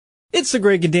It's the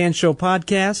Greg and Dan Show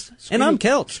podcast, and I'm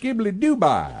Kelch. Skibbly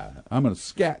doo-bye. I'm going to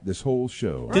scat this whole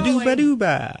show.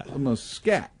 Da-doo-ba-doo-ba. I'm going to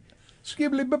scat.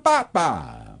 Skibbly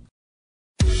ba-ba-ba.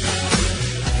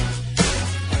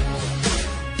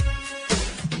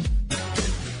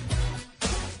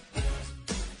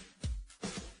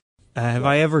 Have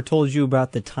I ever told you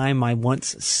about the time I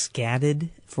once scatted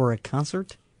for a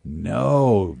concert?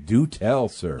 No, do tell,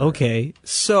 sir. Okay,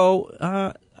 so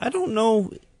I don't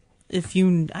know if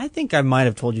you... I think I might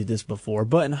have told you this before,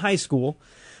 but in high school,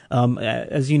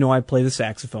 as you know, I play the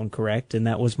saxophone, correct? And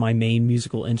that was my main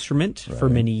musical instrument for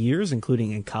many years,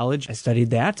 including in college. I studied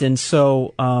that. And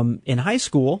so in high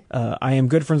school, I am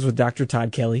good friends with Dr.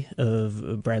 Todd Kelly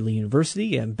of Bradley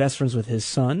University. I'm best friends with his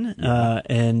son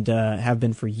and have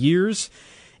been for years.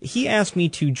 He asked me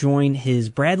to join his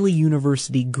Bradley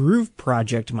University Groove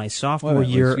Project my sophomore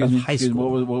year of high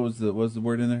school. What was the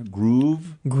word in there?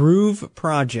 Groove? Groove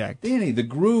Project. Danny, the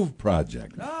Groove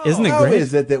Project. Oh, isn't it great? How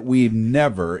is it that we've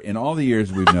never, in all the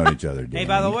years we've known each other, Danny? Hey,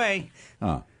 by the way,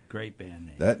 great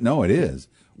band name. No, it is.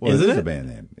 Well, Isn't it is it? a band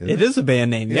name. It is a band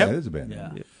name, Yeah, yep. it is a band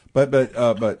name. Yeah. But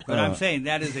I'm saying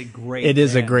that is a great It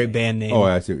is a band great name. band name. Oh,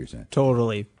 I see what you're saying.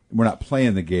 Totally. We're not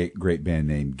playing the great band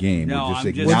name game. No, we're just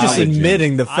I'm just- We're just acknowledging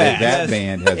admitting the fact. that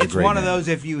band has a It's great one of name. those,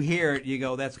 if you hear it, you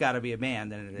go, that's got to be a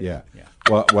band. Then it is. Yeah.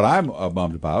 Well, what I'm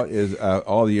bummed about is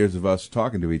all the years of us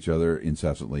talking to each other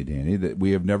incessantly, Danny, that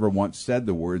we have never once said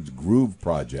the words Groove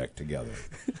Project together.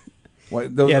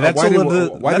 That's a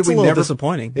little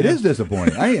disappointing. It Yeah. is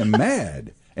disappointing. I am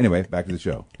mad. Anyway, back to the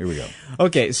show. Here we go.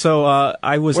 Okay, so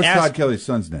I was What's asked... Todd Kelly's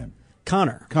son's name?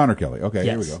 Connor. Connor Kelly. Okay, Yes.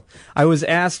 here we go. I was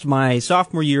asked my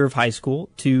sophomore year of high school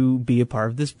to be a part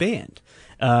of this band.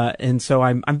 And so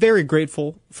I'm very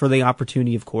grateful for the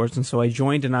opportunity, of course. And so I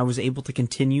joined and I was able to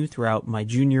continue throughout my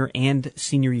junior and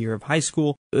senior year of high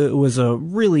school. It was a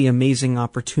really amazing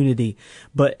opportunity.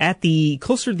 But at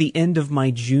closer to the end of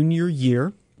my junior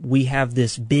year, we have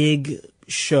this big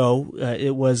show.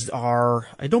 It was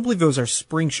I don't believe it was our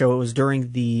spring show. It was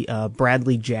during the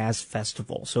Bradley Jazz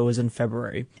Festival. So it was in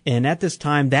February. And at this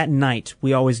time, that night,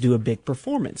 we always do a big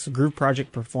performance. The Groove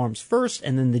Project performs first,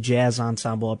 and then the Jazz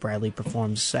Ensemble at Bradley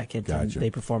performs second. Gotcha. And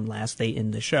they perform last. They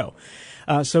end the show.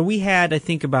 So we had, I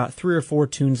think, about 3 or 4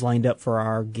 tunes lined up for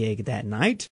our gig that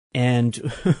night.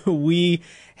 And we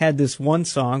had this one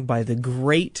song by the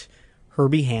great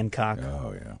Herbie Hancock,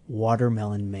 Oh, yeah.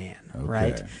 Watermelon Man, Okay.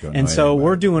 right? Don't know And so anything about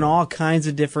we're it. doing all kinds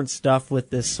of different stuff with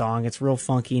this song. It's real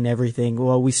funky and everything.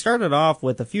 Well, we started off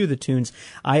with a few of the tunes.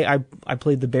 I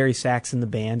played the Barry sax in the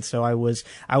band, so I was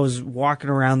walking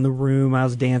around the room. I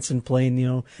was dancing, playing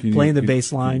the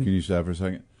bass line. Can you stop for a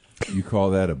second? You call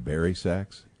that a Barry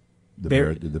sax? The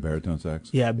baritone sax?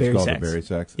 Yeah, Barry it's called sax. a Barry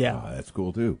sax? Yeah. Oh, that's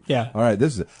cool, too. Yeah. All right, I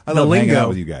The love hanging lingo. out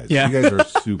with you guys. Yeah. You guys are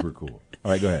super cool. All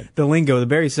right, go ahead. The lingo, the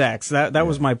Barry sax. That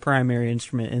was my primary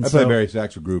instrument. And I so, play Barry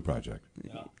sax for Groove Project.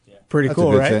 pretty That's cool,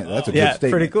 a good right? That's a good yeah,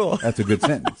 statement. pretty cool. That's a good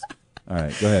sentence. All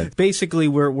right, go ahead. Basically,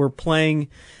 we're playing,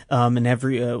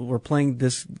 we're playing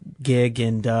this gig,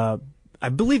 and I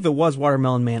believe it was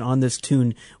Watermelon Man on this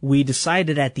tune. We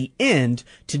decided at the end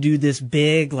to do this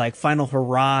big, final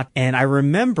hurrah. And I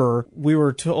remember we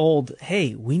were told,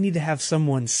 hey, we need to have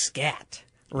someone scat.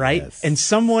 Right? Yes. And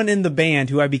someone in the band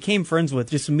who I became friends with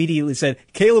just immediately said,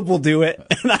 Caleb will do it.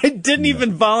 And I didn't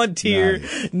even volunteer.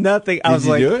 Nice. Nothing. I was Did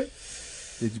you like, do it?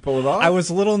 Did you pull it off? I was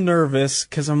a little nervous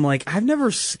because I'm like, I've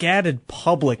never scatted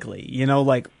publicly,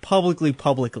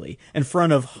 publicly in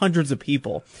front of hundreds of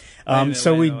people.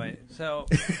 Wait. So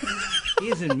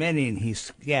he's admitting he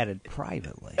scattered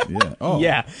privately. Yeah. Oh.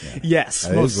 Yeah. Yes,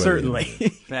 That most is what it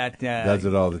certainly. That Does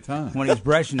it all the time. when he's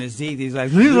brushing his teeth, he's like,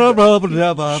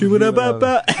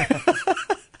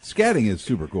 Scatting is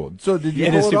super cool. So did you It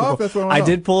pull is it super off? cool. That's what I want to I know.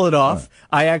 did pull it off.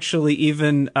 I actually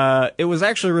even, it was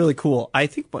actually really cool. I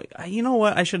think, you know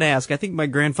what, I should ask. I think my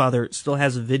grandfather still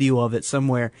has a video of it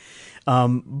somewhere.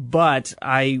 But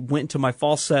I went to my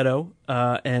falsetto,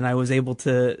 and I was able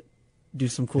to do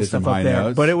some cool Hit stuff some up high there.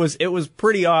 notes. But it was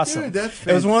pretty awesome. Dude, that's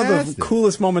It was one of the fantastic.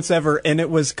 coolest moments ever, and it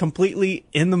was completely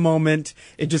in the moment.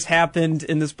 It just happened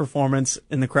in this performance,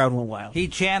 and the crowd went wild. he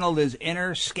channeled his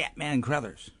inner Scatman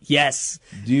Crothers. Yes.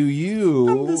 Do you...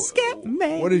 I'm the scat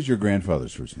man. What is your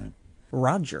grandfather's first name?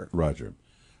 Roger. Roger.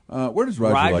 Where does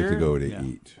Roger like to go to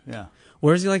eat? Yeah.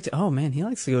 Where does he like to? Oh man, he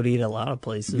likes to go to eat at a lot of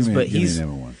places. Give but me he's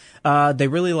number one. they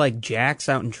really like Jack's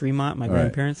out in Tremont. My All right.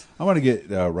 grandparents. I want to get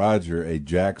Roger a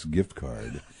Jack's gift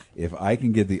card if I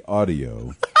can get the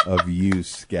audio of you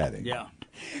scatting. Yeah.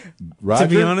 Roger, To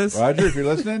be honest- Roger, if you're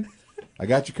listening, I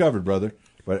got you covered, brother.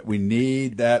 But we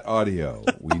need that audio.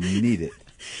 We need it.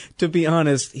 To be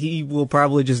honest, he will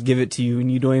probably just give it to you,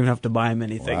 and you don't even have to buy him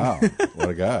anything. Wow, what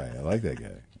a guy! I like that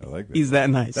guy. I like that. He's that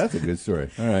nice. That's a good story.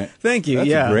 All right. Thank you. That's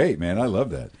yeah. great, man. I love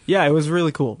that. Yeah, it was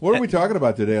really cool. What are we talking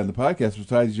about today on the podcast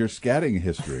besides your scatting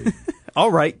history? All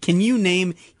right. Can you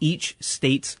name each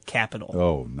state's capital?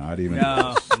 Oh, not even.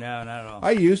 No, not at all.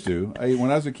 I used to.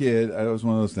 When I was a kid, it was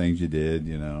one of those things you did,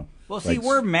 Well, see, like-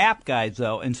 we're map guys,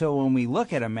 though, and so when we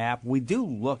look at a map, we do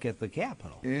look at the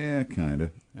capital. Yeah, kind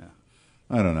of. Yeah.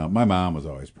 I don't know. My mom was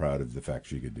always proud of the fact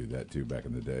she could do that, too, back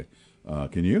in the day.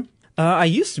 Can you? I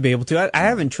used to be able to. I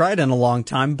haven't tried in a long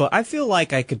time, but I feel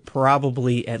like I could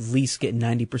probably at least get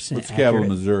 90% What's the capital of accurate.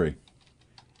 Missouri?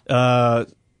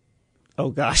 Oh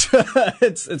gosh,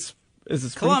 is it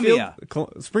Springfield? Columbia.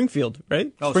 Springfield,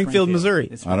 right? Oh, Springfield, Missouri.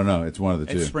 It's, I don't know. It's one of the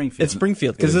two. it's Springfield. It's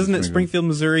Springfield, It because is isn't it Springfield. Springfield,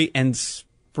 Missouri, and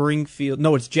Springfield?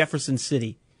 No, it's Jefferson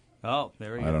City. Oh,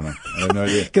 there we go. I don't know. I have no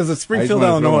idea. Because it's Springfield, I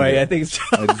just wanna throw one Illinois. at I you. think it's.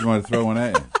 I just want to throw one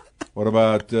at you. What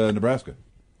about Nebraska?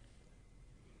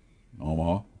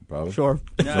 Omaha, probably. Sure.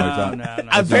 No.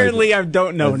 Apparently, I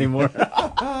don't know anymore.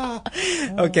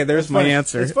 Okay, there's my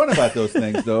answer. It's fun about those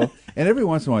things, though. And every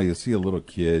once in a while, you'll see a little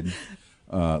kid,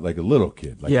 like a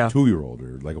 2-year-old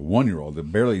or like a 1-year-old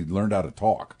that barely learned how to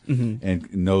talk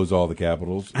and knows all the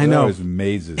capitals. I know. It always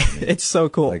amazes me. It's so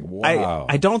cool. Like, wow.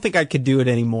 I don't think I could do it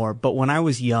anymore, but when I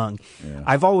was young,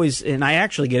 I've always, and I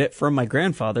actually get it from my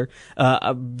grandfather,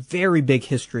 a very big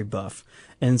history buff.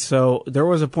 And so there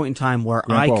was a point in time where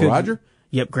Grandpa I could. Roger?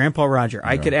 Yep, Grandpa Roger.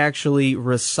 I could actually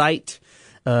recite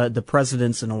the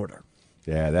presidents in order.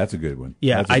 Yeah, that's a good one.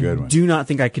 Yeah, that's a good one. do not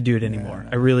think I could do it anymore.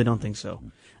 I really don't think so.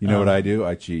 You know what I do?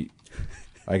 I cheat.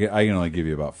 I can only give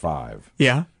you about 5.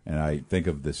 Yeah. And I think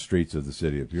of the streets of the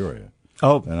city of Peoria.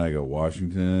 Oh, Then I go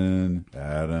Washington,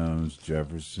 Adams,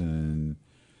 Jefferson,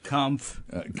 Comf.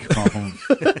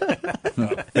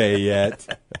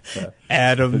 Fayette,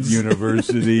 Adams.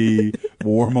 University,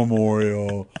 War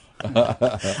Memorial.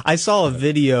 I saw a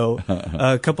video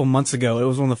a couple months ago. It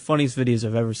was one of the funniest videos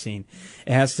I've ever seen.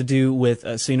 It has to do with,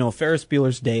 Ferris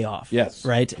Bueller's Day Off. Yes.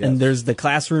 Right? Yes. And there's the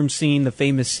classroom scene, the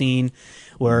famous scene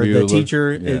where Bueller, the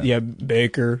teacher, yeah.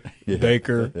 Baker,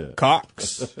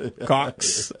 Cox,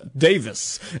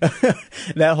 Davis.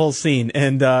 That whole scene.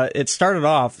 And it started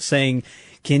off saying,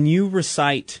 "Can you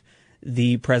recite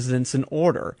the presidents in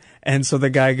order?" And so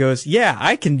the guy goes, "Yeah,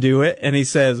 I can do it." And he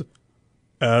says,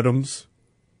 Adams,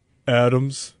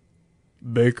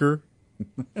 Baker,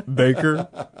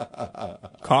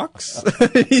 Cox.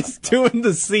 He's doing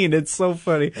the scene. It's so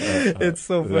funny. It's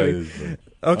so That funny. is funny.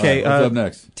 Okay, What's up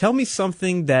next? tell me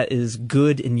something that is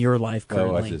good in your life Oh,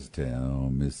 currently. watch this. Tell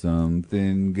me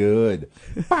something good.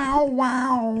 Bow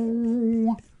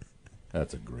wow.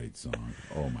 That's a great song.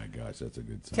 Oh my gosh, that's a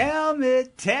good song. Tell me.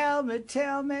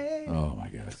 Oh my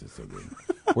gosh, that's so good.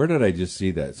 Where did I just see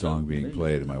that song being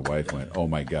played? And my wife went, "Oh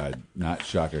my God, not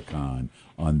Shaka Khan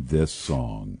on this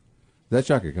song." Is that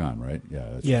Shaka Khan, right? Yeah.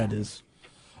 That's Yeah, it is.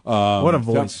 What a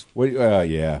voice.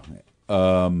 Yeah.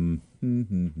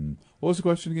 What was the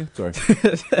question again? Sorry.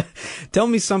 Tell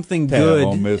me something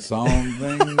Tell good. me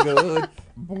something good.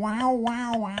 Wow,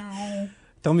 wow, wow.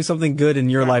 Tell me something good in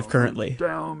your life currently.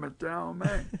 Tell me.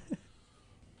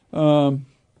 I'm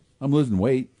losing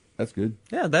weight. That's good.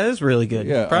 Yeah, that is really good.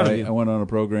 Yeah, Proud of I you. went on a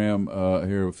program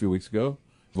here a few weeks ago.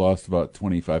 Lost about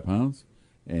 25 pounds.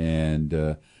 And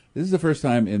this is the first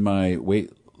time in my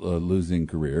weight losing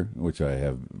career, which I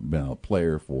have been a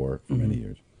player for many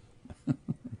years,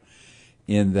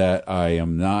 in that I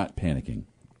am not panicking.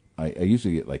 I used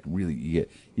to get like really,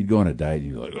 you'd go on a diet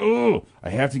and you're like, oh,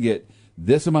 I have to get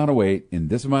this amount of weight in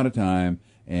this amount of time.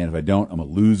 And if I don't, I'm a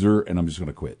loser and I'm just going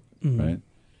to quit. Right.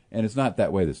 And it's not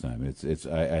that way this time.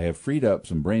 I have freed up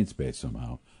some brain space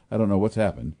somehow. I don't know what's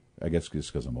happened. I guess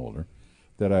just because I'm older,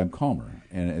 that I'm calmer.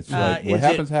 And it's like what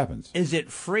happens. Is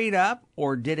it freed up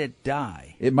or did it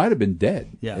die? It might have been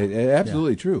dead. Yeah.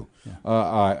 Absolutely true.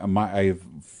 I've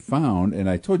found, and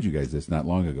I told you guys this not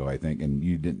long ago, I think, and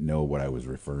you didn't know what I was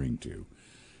referring to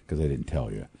because I didn't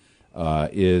tell you,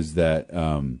 is that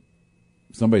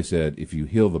somebody said if you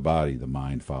heal the body, the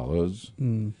mind follows.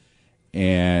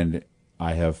 And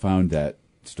I have found that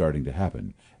starting to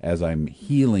happen. As I'm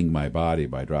healing my body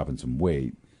by dropping some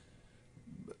weight,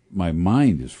 my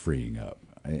mind is freeing up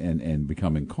and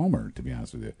becoming calmer, to be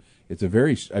honest with you.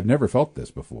 I've never felt this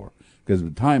before. Because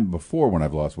the time before when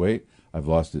I've lost weight, I've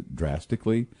lost it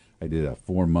drastically. I did a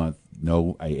 4-month,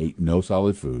 I ate no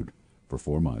solid food for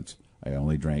 4 months. I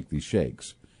only drank these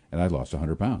shakes. And I lost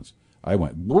 100 pounds. I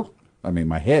went, whoop. I mean,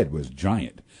 my head was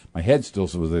giant. My head still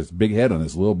was this big head on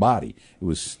this little body. It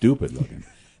was stupid looking.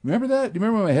 Remember that? Do you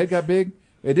remember when my head got big?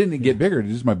 It didn't get bigger. It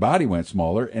just my body went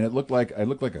smaller, and I looked like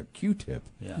a Q-tip.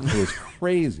 Yeah. It was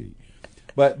crazy.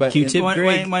 But Q-tip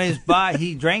when his body,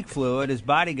 he drank fluid, his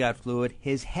body got fluid,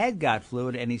 his head got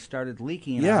fluid, and he started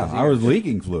leaking. Yeah, out his I was ears.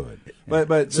 leaking fluid.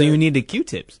 But So you needed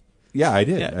Q-tips. yeah, I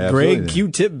did. Yeah, Absolutely Greg did.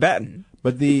 Q-tip Batten.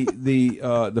 But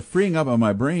the freeing up of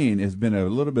my brain has been a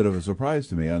little bit of a surprise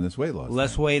to me on this weight loss.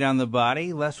 Less thing. weight on the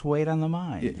body, less weight on the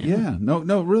mind. Yeah, no,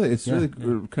 really, it's really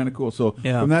kind of cool. So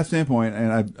Yeah. from that standpoint,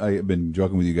 and I've been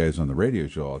joking with you guys on the radio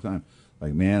show all the time.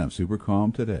 Like, man, I'm super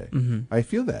calm today. I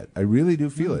feel that. I really do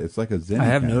feel it. It's like a zen. I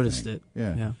have kind of noticed thing. it.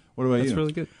 Yeah. What about That's you?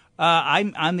 really good.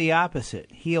 I'm the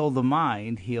opposite. Heal the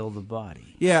mind, heal the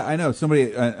body. Yeah, I know.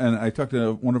 Somebody, and I talked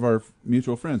to one of our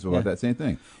mutual friends about that same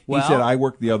thing. He Well- said, I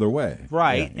work the other way.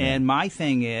 Right. Yeah, yeah. And my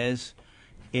thing is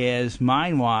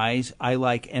mind-wise, I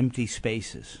like empty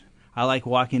spaces. I like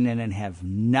walking in and have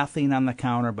nothing on the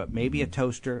counter but maybe a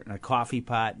toaster and a coffee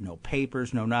pot, no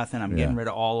papers, no nothing. I'm getting rid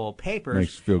of all old papers.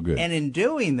 Makes you feel good. And in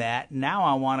doing that, now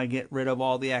I want to get rid of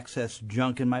all the excess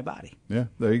junk in my body. Yeah,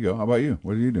 there you go. How about you?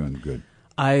 What are you doing good?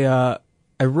 I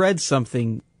read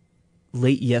something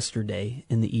late yesterday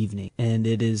in the evening, and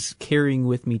it is carrying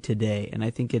with me today, and I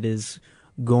think it is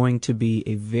going to be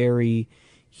a very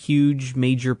huge,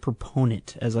 major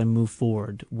proponent as I move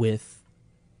forward with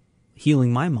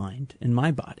healing my mind and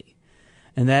my body.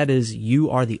 And that is, you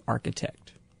are the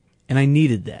architect. And I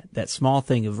needed that small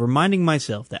thing of reminding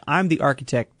myself that I'm the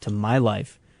architect to my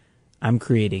life. I'm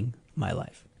creating my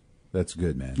life. That's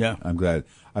good, man. Yeah. I'm glad.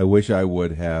 I wish I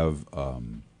would have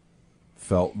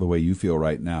felt the way you feel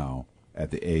right now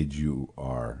at the age you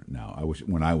are now. I wish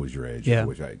when I was your age. Yeah. I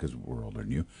wish because we're older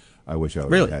than you. I wish I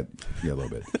would Really? have had a little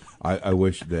bit. I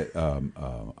wish that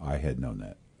I had known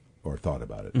that or thought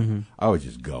about it. I was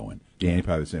just going. Danny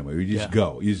probably the same way. You just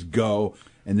go. You just go.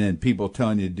 And then people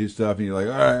telling you to do stuff, and you're like,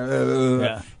 all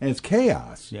right, and it's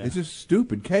chaos. Yeah. It's just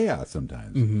stupid chaos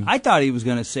sometimes. I thought he was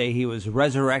going to say he was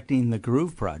resurrecting the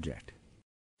Groove Project.